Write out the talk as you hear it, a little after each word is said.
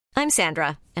I'm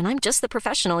Sandra, and I'm just the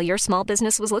professional your small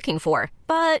business was looking for.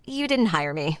 But you didn't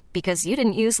hire me because you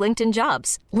didn't use LinkedIn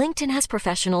Jobs. LinkedIn has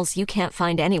professionals you can't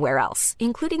find anywhere else,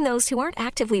 including those who aren't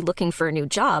actively looking for a new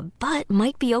job, but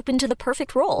might be open to the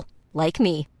perfect role, like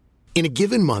me. In a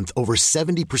given month, over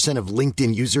 70% of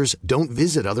LinkedIn users don't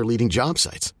visit other leading job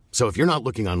sites. So if you're not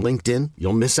looking on LinkedIn,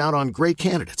 you'll miss out on great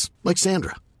candidates like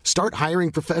Sandra. Start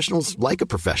hiring professionals like a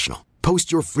professional.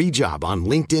 Post your free job on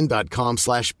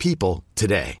linkedin.com/people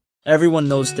today. Everyone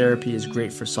knows therapy is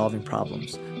great for solving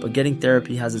problems, but getting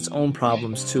therapy has its own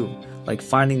problems too, like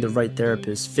finding the right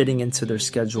therapist, fitting into their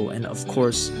schedule, and of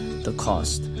course, the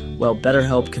cost. Well,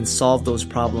 BetterHelp can solve those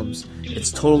problems. It's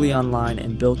totally online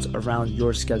and built around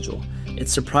your schedule.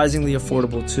 It's surprisingly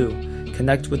affordable too.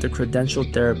 Connect with a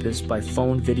credentialed therapist by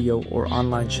phone, video, or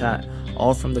online chat,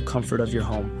 all from the comfort of your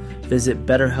home. Visit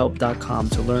BetterHelp.com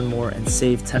to learn more and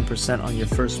save 10% on your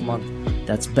first month.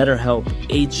 That's BetterHelp,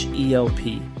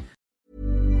 H-E-L-P.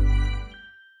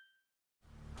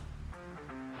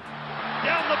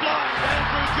 Down the blind,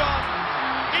 Andrew John.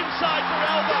 Inside for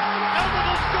Albert. Albert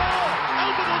will score.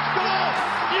 Albert will score.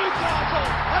 Newcastle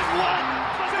have won.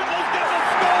 Sybil's going to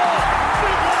score.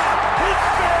 Sybil, it's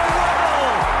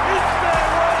farewell. It's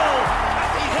farewell.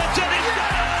 He hits it. He's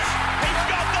got it. He's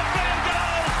got the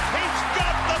Bengals. He's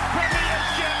got the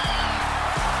Premiership.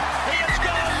 He has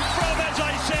gone from, as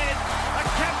I said, a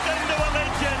captain to a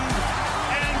legend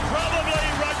and probably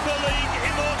rugby league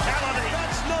immortality.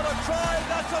 That's not a try.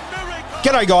 That's a miracle.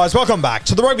 G'day guys, welcome back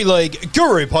to the Rugby League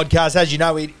Guru podcast. As you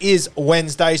know, it is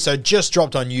Wednesday, so just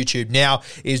dropped on YouTube now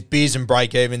is Beers and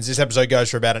Break-Evens. This episode goes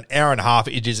for about an hour and a half.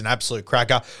 It is an absolute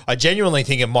cracker. I genuinely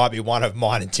think it might be one of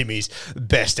mine and Timmy's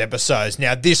best episodes.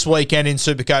 Now, this weekend in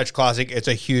Supercoach Classic, it's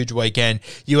a huge weekend.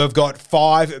 You have got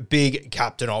 5 big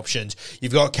captain options.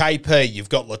 You've got KP, you've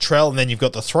got Latrell, and then you've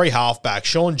got the 3 halfbacks,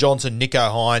 Shaun Johnson,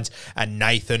 Nicho Hynes, and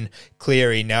Nathan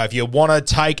Cleary. Now, if you want to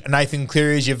take Nathan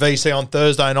Cleary as your VC on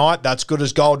Thursday night, that's good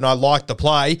as gold, and I like the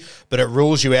play, but it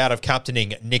rules you out of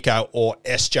captaining Nicho or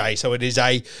SJ. So it is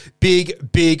a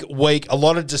big, big week. A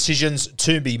lot of decisions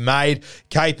to be made.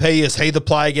 KP, is he the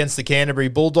play against the Canterbury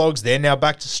Bulldogs? They're now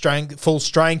back to full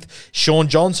strength. Shaun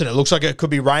Johnson, it looks like it could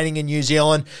be raining in New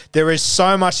Zealand. There is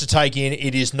so much to take in.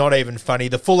 It is not even funny.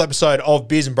 The full episode of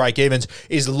Beers and Break-Evens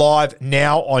is live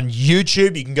now on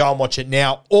YouTube. You can go and watch it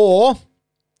now, or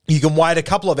you can wait a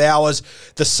couple of hours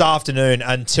this afternoon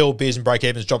until Beers and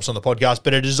Break-Evens drops on the podcast,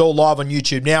 but it is all live on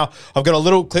YouTube now. I've got a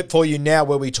little clip for you now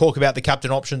where we talk about the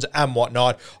captain options and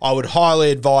whatnot. I would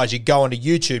highly advise you go onto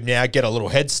YouTube now, get a little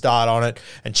head start on it,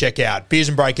 and check out Beers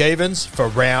and Break-Evens for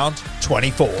round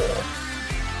 24.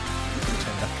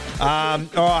 All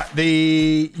right,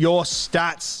 your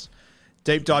stats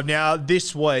deep dive. Now,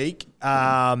 this week,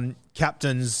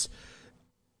 captains...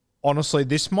 Honestly,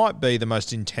 this might be the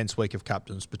most intense week of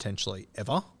captains potentially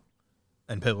ever.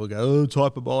 And people go, oh, it's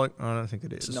hyperbolic. I don't think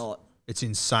it is. It's not. It's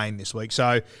insane this week.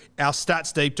 So our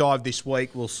stats deep dive this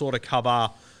week will sort of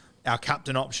cover our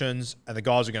captain options and the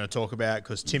guys we're going to talk about,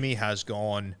 because Timmy has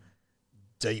gone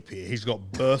deep here. He's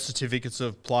got birth certificates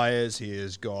of players.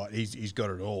 He's got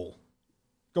it all.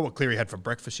 Got what Cleary had for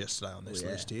breakfast yesterday on this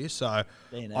list here. So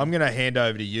I'm going to hand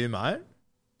over to you, mate.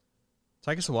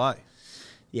 Take us away.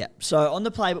 Yeah, so on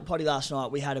the Playbook Potty last night,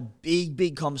 we had a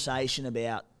big conversation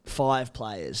about 5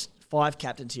 players, 5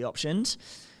 captaincy options.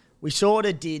 We sort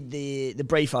of did the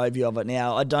brief overview of it.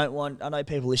 Now, I know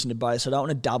people listen to both, so I don't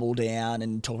want to double down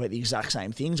and talk about the exact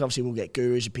same things. Obviously, we'll get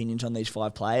Guru's opinions on these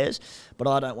 5 players, but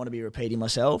I don't want to be repeating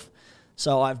myself.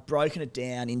 So I've broken it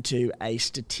down into a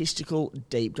statistical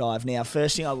deep dive. Now,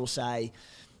 first thing I will say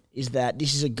is that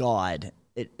this is a guide.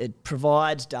 It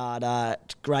provides data,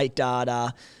 great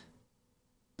data,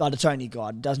 but it's only a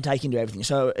guide. It doesn't take into everything.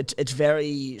 So it's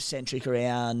very centric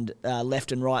around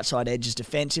left and right side edges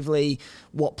defensively,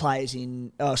 what teams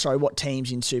in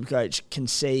Supercoach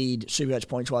concede Supercoach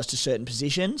points-wise to certain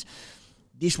positions.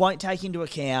 This won't take into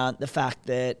account the fact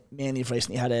that Manly have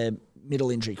recently had a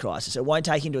middle injury crisis. It won't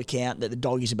take into account that the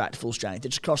Doggies are back to full strength.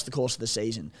 It's across the course of the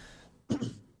season.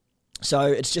 So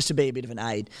it's just to be a bit of an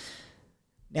aid.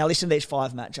 Now listen to these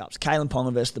 5 matchups. Kalen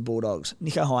Ponga versus the Bulldogs.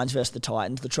 Nicho Hynes versus the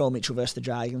Titans. Latrell Mitchell versus the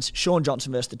Dragons. Shaun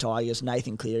Johnson versus the Tigers.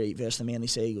 Nathan Cleary versus the Manly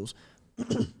Seagulls.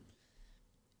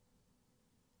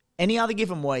 Any other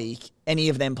given week, any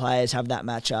of them players have that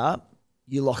matchup,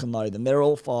 you lock and load them. They're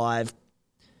all 5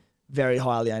 very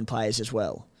highly owned players as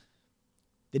well.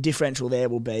 The differential there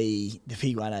will be the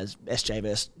big one as SJ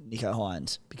versus Nicho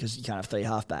Hynes, because you can't have 3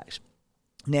 halfbacks.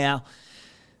 Now,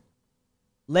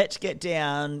 let's get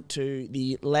down to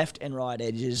the left and right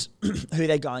edges, who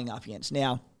they're going up against.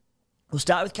 Now, we'll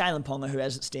start with Kalen Ponga, who,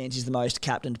 as it stands, is the most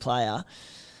captained player.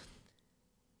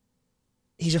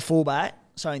 he's a fullback,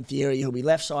 so in theory he'll be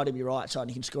left side, he'll be right side, and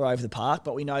he can score over the park.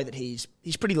 But we know that he's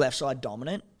pretty left side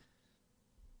dominant.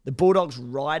 The Bulldogs'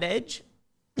 right edge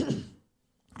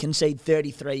concede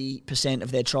 33%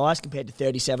 of their tries compared to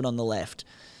 37% on the left.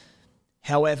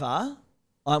 However,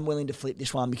 I'm willing to flip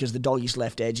this one because the Doggies'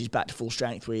 left edge is back to full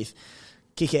strength with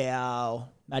Kikau,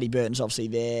 Matty Burton's obviously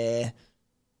there.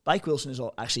 Blake Wilson has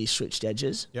actually switched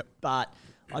edges. Yep. But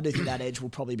I do think that edge will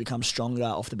probably become stronger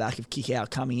off the back of Kikau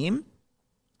coming in.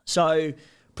 So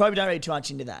probably don't read too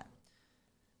much into that.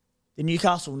 The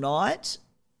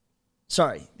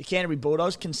Canterbury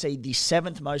Bulldogs concede the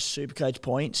 7th most Supercoach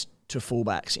points to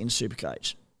fullbacks in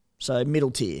Supercoach. So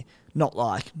middle tier,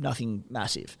 nothing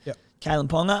massive. Yep. Kalen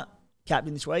Ponga,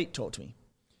 captain this week, talk to me.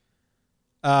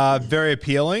 Very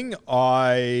appealing.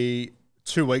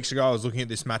 2 weeks ago, I was looking at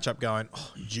this matchup going,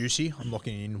 juicy. I'm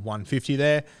locking in 150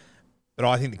 there. But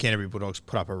I think the Canterbury Bulldogs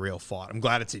put up a real fight. I'm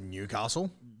glad it's in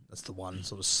Newcastle. That's the one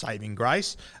sort of saving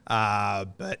grace.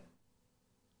 But,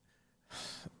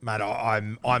 mate,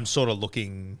 I'm sort of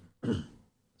looking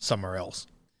somewhere else,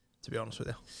 to be honest with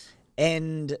you.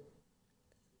 And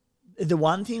the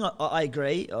one thing I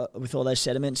agree with all those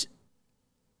sentiments,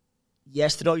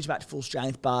 yes, the Doggies are back to full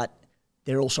strength, but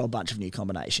they're also a bunch of new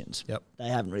combinations. Yep. They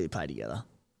haven't really played together.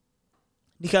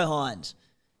 Nicho Hynes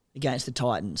against the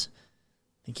Titans.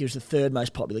 I think he was the 3rd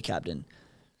most popular captain.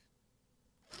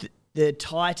 The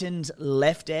Titans'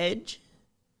 left edge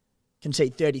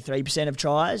concede 33% of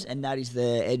tries, and that is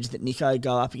the edge that Nicho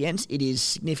go up against. It is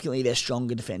significantly their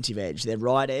stronger defensive edge. Their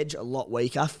right edge, a lot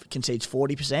weaker, concedes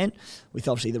 40%, with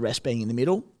obviously the rest being in the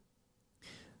middle.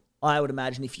 I would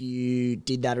imagine if you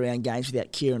did that around games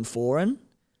without Kieran Foran,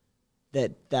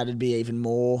 that'd be even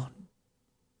more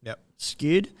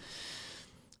skewed.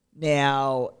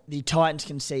 Now, the Titans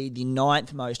concede the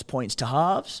 9th most points to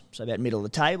halves, so about middle of the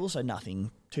table, so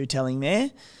nothing too telling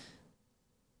there.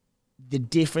 The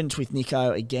difference with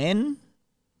Nicho, again,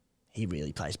 he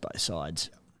really plays both sides.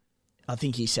 I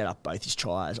think he set up both his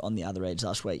tries on the other edge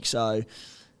last week. So,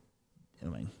 I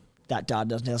mean, that data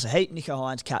doesn't tell us a heap. Nicho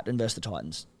Hynes, captain versus the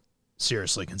Titans.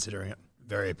 Seriously considering it.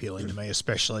 Very appealing to me,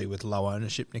 especially with low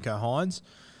ownership, Nicho Hynes.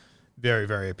 Very,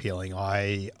 very appealing.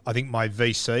 I think my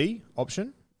VC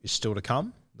option is still to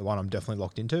come, the one I'm definitely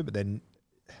locked into, but then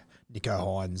Nicho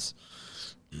Hynes,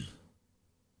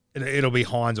 it'll be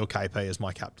Hynes or KP as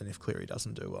my captain if Cleary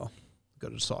doesn't do well. Got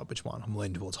to decide which one. I'm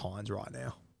leaning towards Hynes right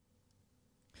now.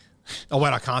 Oh,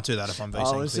 wait, I can't do that if I'm VCing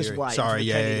Cleary. I was just waiting Sorry, for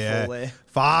the penny to fall there.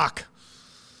 Fuck.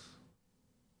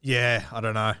 Yeah, I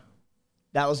don't know.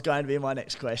 That was going to be my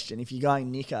next question. If you're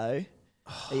going Nicho,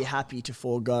 are you happy to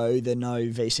forego the no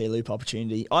VC loop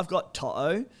opportunity? I've got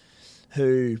To'o,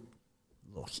 who,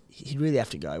 look, he'd really have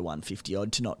to go 150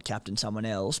 odd to not captain someone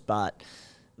else, but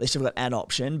at least I've got an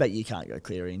option, but you can't go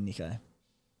Cleary in Nicho.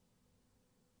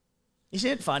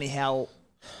 Isn't it funny how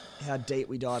deep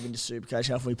we dive into Supercoach,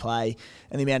 how often we play,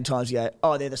 and the amount of times you go,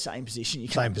 oh, they're the same position, you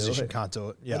can't Same do position, it. can't do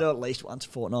it. Yeah. I do it at least once a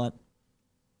fortnight.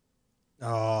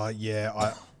 Oh,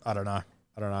 yeah, I don't know.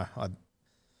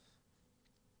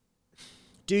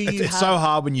 It's so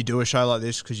hard when you do a show like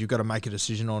this because you've got to make a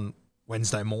decision on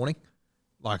Wednesday morning.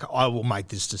 Like, I will make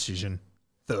this decision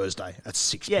Thursday at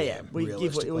 6 p.m. Yeah.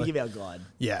 We'll give our guide.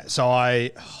 Yeah, so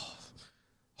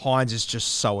Hynes is just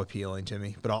so appealing to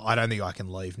me, but I don't think I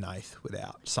can leave Nath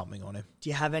without something on him.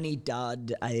 Do you have any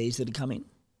dud AEs that are coming?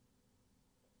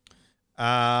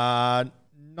 Not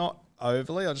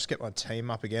overly. I'll just get my team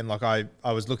up again. Like I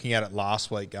was looking at it last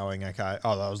week going, okay.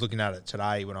 Oh, I was looking at it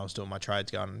today when I was doing my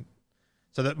trades going.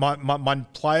 So that my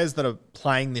players that are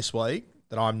playing this week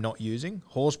that I'm not using,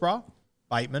 Horsburgh,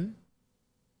 Bateman,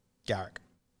 Garrick.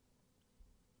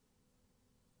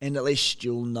 And at least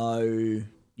you'll know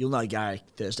Garrick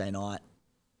Thursday night.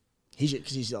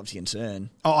 Because he's obviously concerned.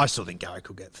 Oh, I still think Garrick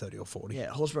will get 30 or 40. Yeah,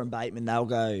 Horsburgh and Bateman, they'll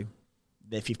go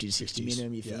their 50 to 60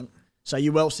 minimum, you think. So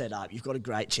you're well set up. You've got a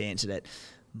great chance at it.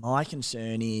 My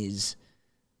concern is,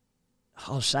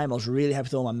 I was really happy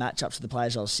with all my matchups with the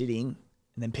players I was sitting,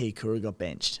 and then Pia Kura got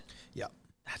benched. Yeah.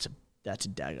 That's a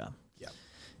dagger. Yeah,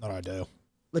 not ideal.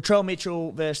 Latrell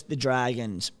Mitchell versus the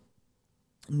Dragons.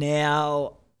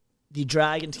 Now, the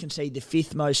Dragons concede the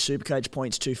 5th most Supercoach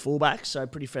points to fullbacks, so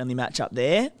pretty friendly matchup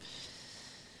there.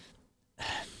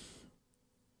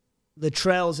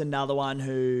 Latrell's another one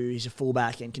who is a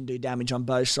fullback and can do damage on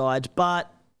both sides,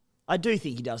 but I do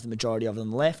think he does the majority of them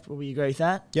on the left. Will you agree with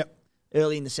that? Yep.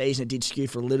 Early in the season, it did skew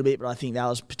for a little bit, but I think that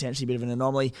was potentially a bit of an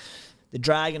anomaly. The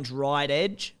Dragons' right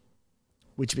edge,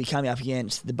 which will be coming up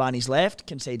against the Bunnies' left,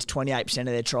 concedes 28% of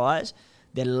their tries.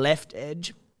 Their left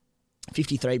edge,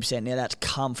 53%. Now that's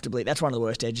comfortably, that's one of the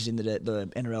worst edges in the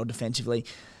NRL defensively.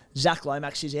 Zach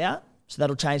Lomax is out, So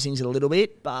that'll change things a little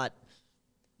bit. But,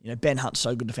 Ben Hunt's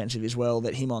so good defensively as well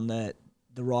that him on the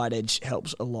right edge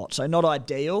helps a lot. So not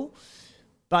ideal.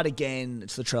 But again,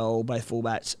 it's Latrell, both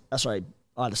fullbacks.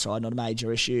 Either side, not a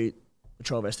major issue.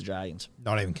 Latrell versus the Dragons.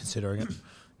 Not even considering it.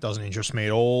 Doesn't interest me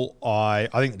at all. I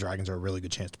think the Dragons are a really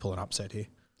good chance to pull an upset here.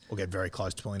 Or get very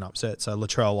close to pulling an upset. So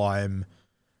Latrell, I am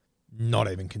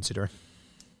not even considering.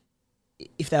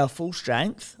 If they were full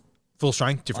strength,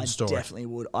 different story. I definitely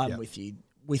would. I'm with you.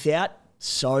 Without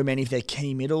so many of their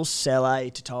key middles, Sele,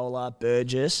 Totola,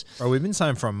 Burgess. Bro, we've been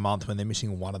saying for a month when they're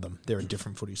missing one of them, they're a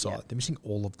different footy side. Yeah. They're missing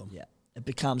all of them. Yeah. It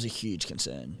becomes a huge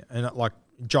concern. Yeah. And like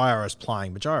Jaira's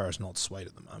playing, but Jaira's not sweet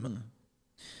at the moment.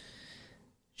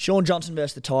 Sean Johnson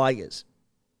versus the Tigers.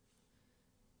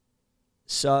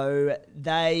 So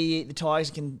the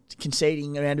Tigers are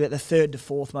conceding around about the third to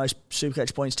fourth most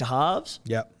Supercoach points to halves.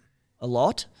 Yep. A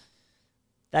lot.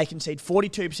 They concede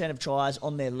 42% of tries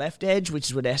on their left edge, which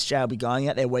is what SJ will be going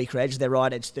at, their weaker edge. Their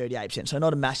right edge, 38%. So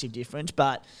not a massive difference.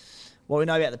 But what we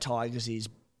know about the Tigers is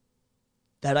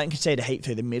they don't concede a heap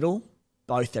through the middle.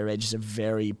 Both their edges are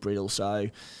very brittle. So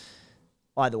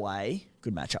either way,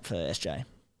 good matchup for SJ.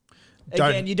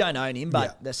 Again, you don't own him,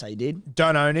 but let's say you did.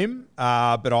 Don't own him,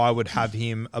 but I would have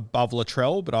him above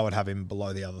Latrell, but I would have him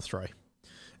below the other three.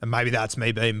 And maybe that's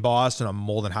me being biased, and I'm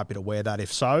more than happy to wear that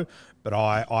if so. But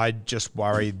I just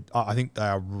worry. I think they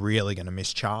are really going to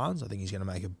miss Chance. I think he's going to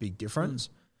make a big difference.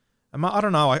 And I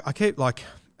don't know. I keep like,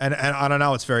 and I don't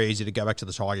know. It's very easy to go back to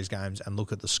the Tigers games and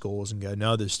look at the scores and go,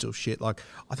 no, there's still shit. Like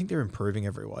I think they're improving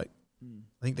every week.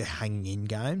 I think they're hanging in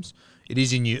games. It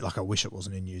is in I wish it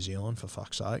wasn't in New Zealand, for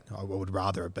fuck's sake. I would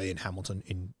rather it be in Hamilton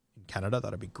in Canada.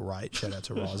 That'd be great. Shout out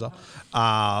to Riser.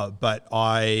 But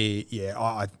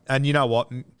and you know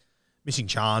what? Missing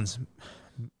Chance,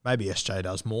 maybe SJ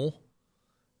does more.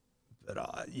 But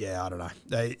I don't know.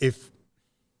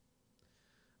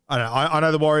 I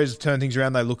know the Warriors turn things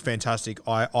around. They look fantastic.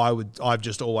 I've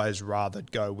just always rather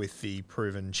go with the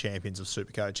proven champions of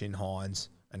Supercoach in Hines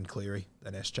and Cleary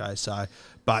than SJ. So,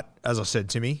 but as I said,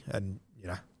 Timmy, and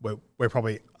we're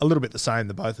probably a little bit the same,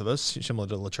 the both of us, similar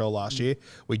to Latrell last year.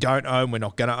 We don't own, we're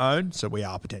not going to own, so we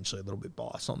are potentially a little bit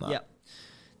biased on that. Yep.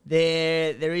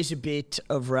 There is a bit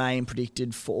of rain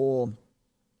predicted for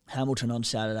Hamilton on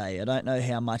Saturday. I don't know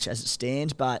how much as it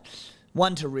stands, but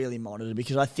one to really monitor,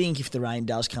 because I think if the rain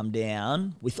does come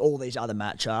down with all these other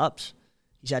matchups,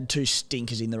 he's had two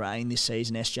stinkers in the rain this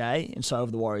season, SJ, and so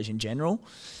have the Warriors in general.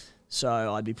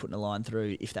 So I'd be putting a line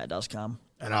through if that does come.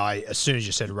 And as soon as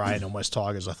you said rain on West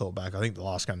Tigers, I thought back. I think the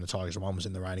last game the Tigers won was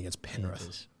in the rain against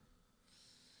Penrith.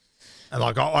 And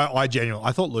like I genuinely,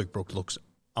 I thought Luke Brook looks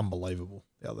unbelievable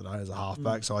the other day as a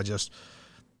halfback. So I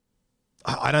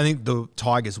don't think the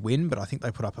Tigers win, but I think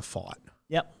they put up a fight.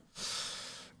 Yep.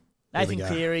 Nathan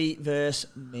Cleary versus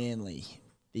Manly.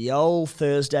 The old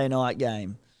Thursday night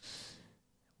game.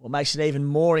 What makes it even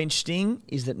more interesting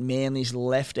is that Manly's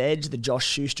left edge, the Josh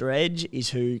Schuster edge, is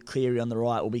who Cleary on the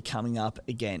right will be coming up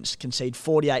against. Concede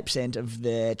 48% of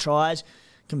their tries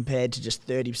compared to just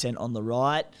 30% on the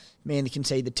right. Manly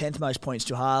concede the 10th most points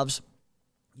to halves.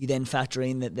 You then factor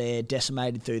in that they're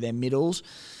decimated through their middles.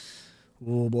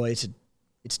 Oh boy,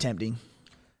 it's tempting.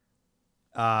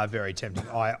 Very tempting.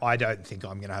 I don't think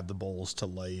I'm going to have the balls to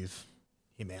leave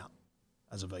him out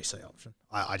as a VC option.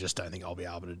 I just don't think I'll be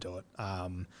able to do it.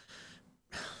 I'm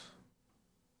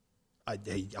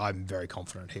very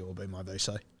confident he will be my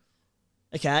VC.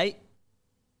 Okay.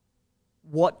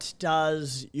 What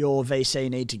does your VC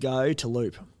need to go to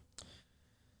loop?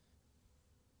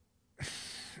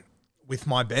 With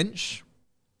my bench,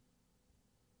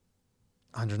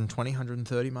 120,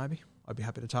 130 maybe, I'd be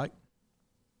happy to take.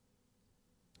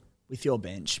 With your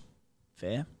bench,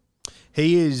 fair?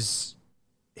 He is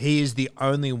the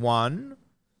only one.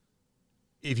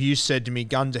 If you said to me,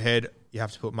 guns ahead, you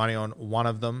have to put money on one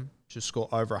of them to score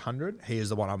over 100, he is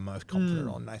the one I'm most confident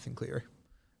on, Nathan Cleary.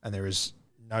 And there is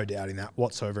no doubting that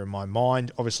whatsoever in my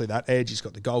mind. Obviously, that edge, he's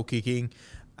got the goal kicking.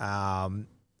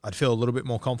 I'd feel a little bit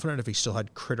more confident if he still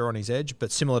had Critter on his edge.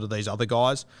 But similar to these other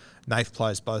guys, Nath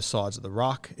plays both sides of the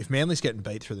ruck. If Manly's getting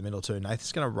beat through the middle too,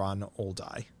 Nath's going to run all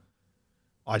day.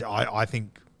 I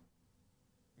think,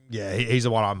 he's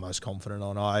the one I'm most confident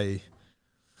on.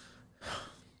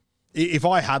 If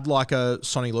I had like a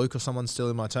Sonny Luke or someone still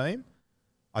in my team,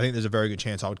 I think there's a very good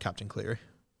chance I would captain Cleary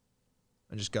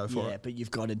and just go for it. Yeah, but you've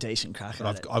got a decent crack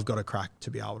at it. I've got a crack to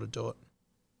be able to do it.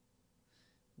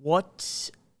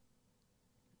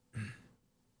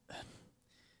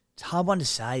 It's a hard one to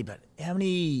say, but how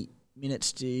many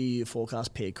minutes do you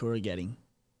forecast Pia Kura getting?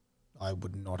 I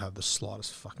would not have the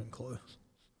slightest fucking clue.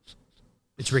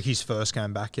 It's Ricky's first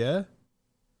game back, yeah?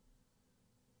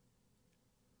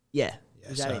 Yeah. He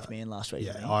was 18th man last week.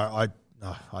 Yeah, I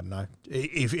don't know.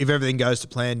 If everything goes to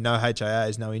plan, no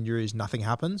HIAs, no injuries, nothing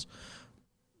happens,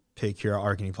 Pierre Cura, I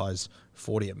reckon he plays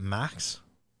 40 at max.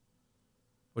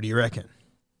 What do you reckon?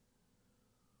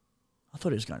 I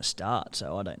thought he was going to start,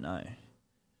 so I don't know.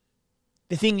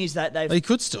 The thing is that he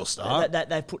could still start.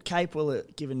 They've put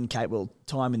given Capewell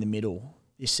time in the middle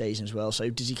this season as well. So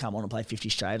does he come on and play 50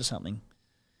 straight or something?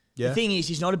 Yeah. The thing is,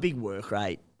 he's not a big work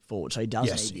rate forward, so he does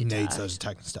Yes, need he the needs attack. those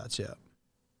attacking stats, yeah.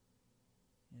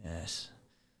 Yes.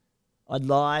 I'd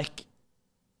like...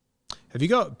 Have you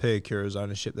got Pierre Cura's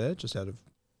ownership there, just out of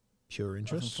pure I can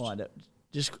interest? find it.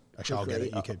 Just Actually, I'll get quickly,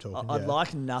 it. You keep talking. I'd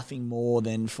like nothing more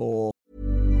than for...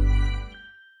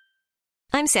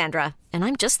 I'm Sandra, and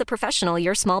I'm just the professional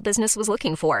your small business was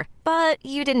looking for. But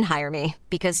you didn't hire me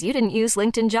because you didn't use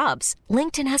LinkedIn Jobs.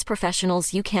 LinkedIn has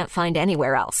professionals you can't find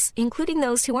anywhere else, including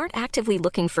those who aren't actively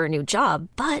looking for a new job,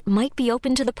 but might be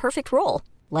open to the perfect role,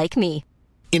 like me.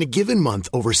 In a given month,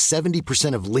 over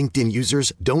 70% of LinkedIn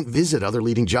users don't visit other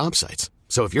leading job sites.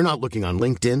 So if you're not looking on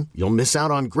LinkedIn, you'll miss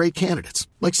out on great candidates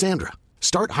like Sandra.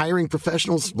 Start hiring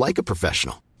professionals like a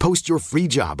professional. Post your free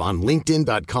job on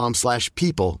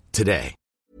linkedin.com/people today.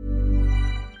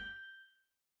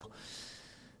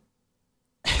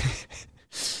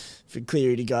 For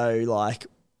Cleary to go like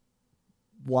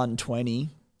 120,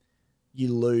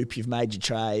 you loop, you've made your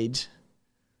trade.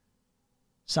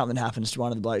 Something happens to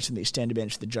one of the blokes in the extended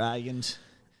bench for the Dragons.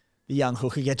 The young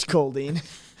hooker gets called in,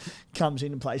 comes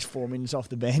in and plays 4 minutes off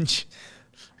the bench.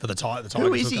 For the Tigers.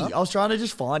 Who is he? hooker? I was trying to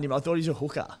just find him. I thought he's a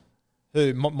hooker.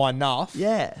 Who? My Nuff?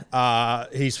 Yeah.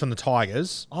 He's from the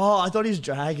Tigers. Oh, I thought he was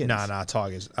Dragons. No,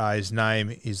 Tigers. His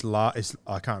name is I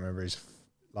can't remember his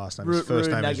last name. His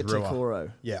first name is Rua.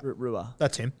 Nagatakoro. Yeah. Rua.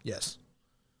 That's him, yes.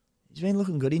 He's been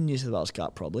looking good in New South Wales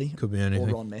Cup, probably. Could be anything.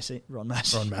 Or Ron Massey. Ron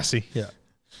Massey, yeah.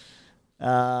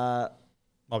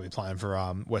 Might be playing for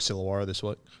West Illawarra this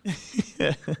week.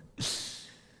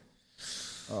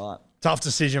 All right. Tough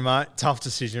decision, mate. Tough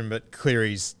decision, but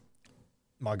Cleary's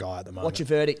my guy at the moment. What's your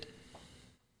verdict?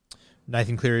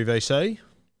 Nathan Cleary VC.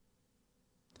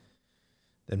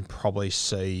 Then probably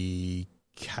see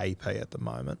KP at the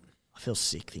moment. I feel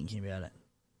sick thinking about it.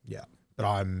 Yeah. But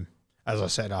I'm, as I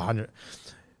said, 100.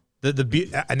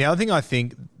 And the other thing I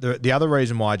think, the other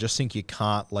reason why I just think you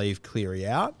can't leave Cleary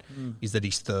out is that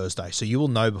he's Thursday. So you will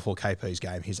know before KP's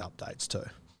game his updates too.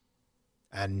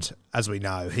 And as we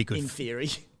know, he could... In theory.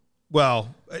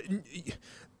 Well,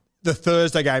 the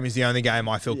Thursday game is the only game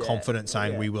I feel confident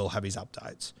saying we will have his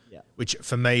updates, which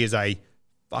for me is a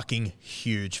fucking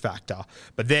huge factor.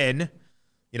 But then,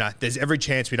 there's every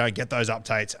chance we don't get those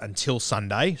updates until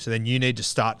Sunday. So then you need to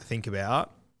start to think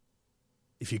about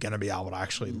if you're going to be able to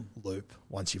actually loop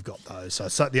once you've got those.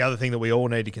 So the other thing that we all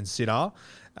need to consider,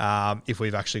 if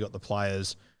we've actually got the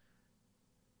players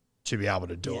to be able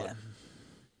to do it.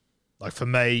 Like for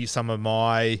me, some of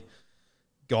my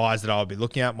guys that I would be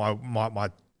looking at, my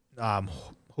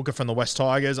hooker from the West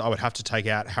Tigers, I would have to take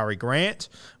out Harry Grant,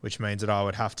 which means that I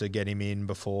would have to get him in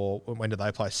before, when do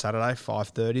they play? Saturday,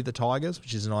 5:30, the Tigers,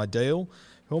 which isn't ideal.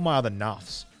 Who are my other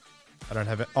nuffs? I don't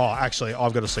have it. Oh, actually,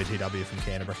 I've got a CTW from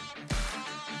Canterbury.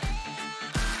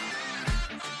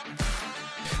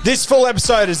 This full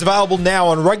episode is available now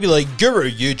on Rugby League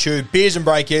Guru YouTube, Beers and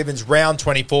Break Evens, round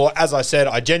 24. As I said,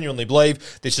 I genuinely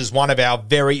believe this is one of our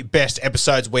very best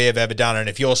episodes we have ever done. And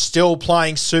if you're still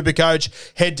playing Supercoach,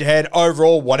 head-to-head,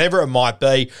 overall, whatever it might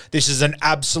be, this is an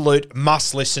absolute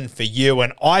must-listen for you.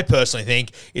 And I personally think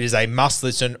it is a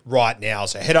must-listen right now.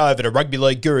 So head over to Rugby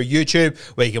League Guru YouTube,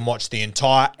 where you can watch the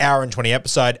entire hour and 20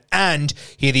 episode and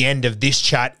hear the end of this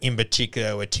chat in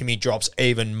particular, where Timmy drops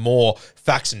even more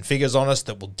facts and figures on us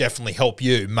that will definitely help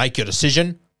you make your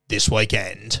decision this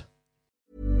weekend.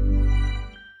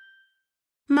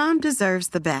 Mom deserves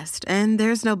the best, and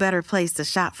there's no better place to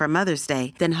shop for Mother's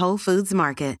Day than Whole Foods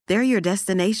Market. They're your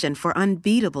destination for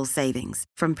unbeatable savings,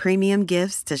 from premium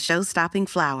gifts to show-stopping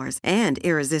flowers and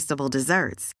irresistible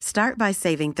desserts. Start by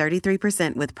saving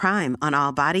 33% with Prime on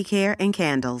all body care and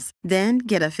candles. Then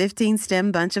get a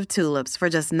 15-stem bunch of tulips for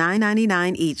just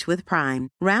 $9.99 each with Prime.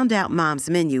 Round out Mom's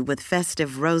menu with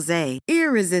festive rosé,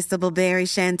 irresistible berry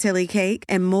chantilly cake,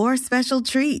 and more special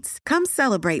treats. Come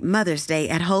celebrate Mother's Day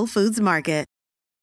at Whole Foods Market.